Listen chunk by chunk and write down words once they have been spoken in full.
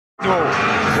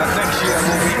that next year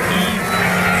will be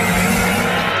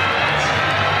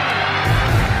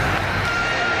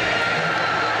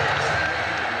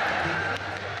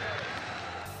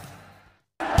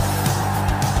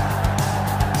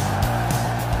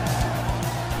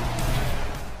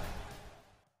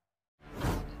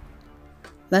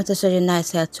Manchester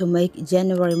United had to make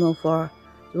January move for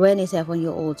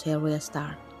 27-year-old Serie A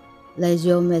star.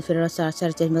 Lazio midfielder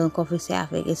Sergej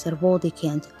Milinkovic-Savic is reportedly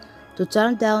keen to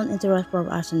turn down interest from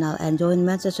Arsenal and join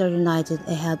Manchester United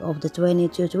ahead of the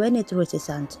 22-23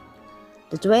 season.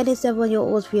 The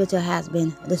 27-year-old's future has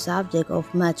been the subject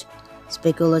of much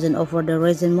speculation over the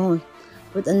recent months,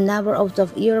 with a number of top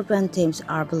European teams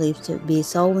are believed to be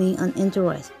showing an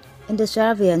interest in the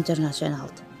Serbian international.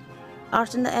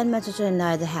 Arsenal and Manchester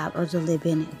United have recently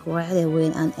been greatly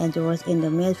with an interest in the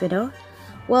midfielder,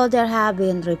 while there have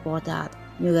been reports that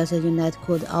Newcastle United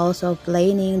could also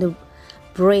planning to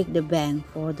break the bank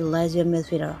for the Lazio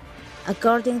midfielder.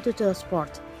 According to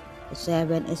Tuttosport, the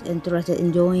Serbian is interested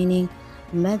in joining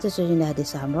Manchester United this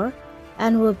summer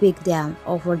and will pick them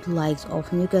over the likes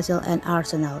of Newcastle and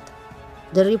Arsenal.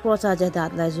 The report suggests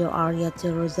that Lazio are yet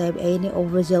to receive any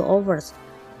official offers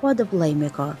for the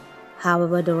playmaker.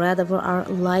 However, the Red Devils are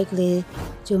likely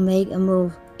to make a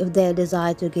move if they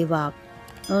decide to give up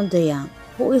on the Young,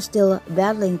 who is still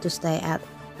battling to stay at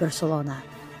Barcelona.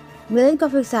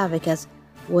 Milinkovic-Savic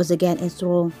was again in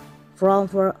strong form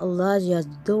for Lazio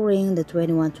during the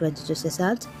 21-22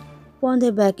 season,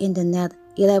 pointing back in the net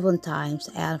 11 times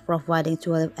and providing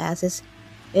 12 assists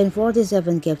in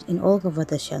 47 games in all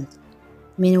competitions.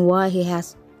 Meanwhile, he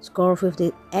has scored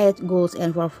 58 goals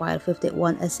and provided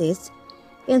 51 assists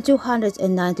in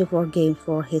 294 games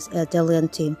for his Italian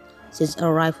team since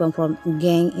arriving from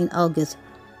Jong in August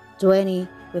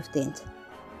 2015.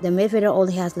 The midfielder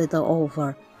only has little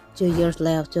over 2 years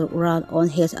left to run on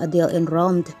his deal in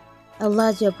Rome, and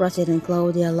Lazio president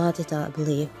Claudio Latita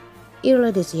believed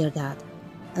earlier this year that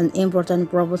an important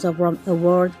proposal from a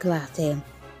world-class team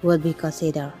would be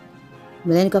considered.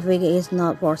 Milinkovic is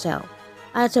not for sale.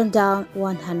 I turned down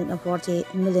 140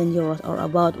 million euros or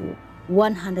about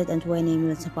 120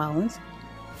 million pounds,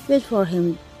 bid for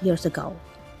him years ago.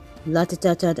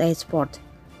 Latita told a sport,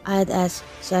 I'd ask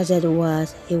Sergej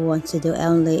what he wants to do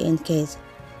only in case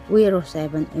we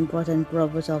receive an important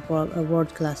proposal from a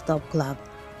world-class top club.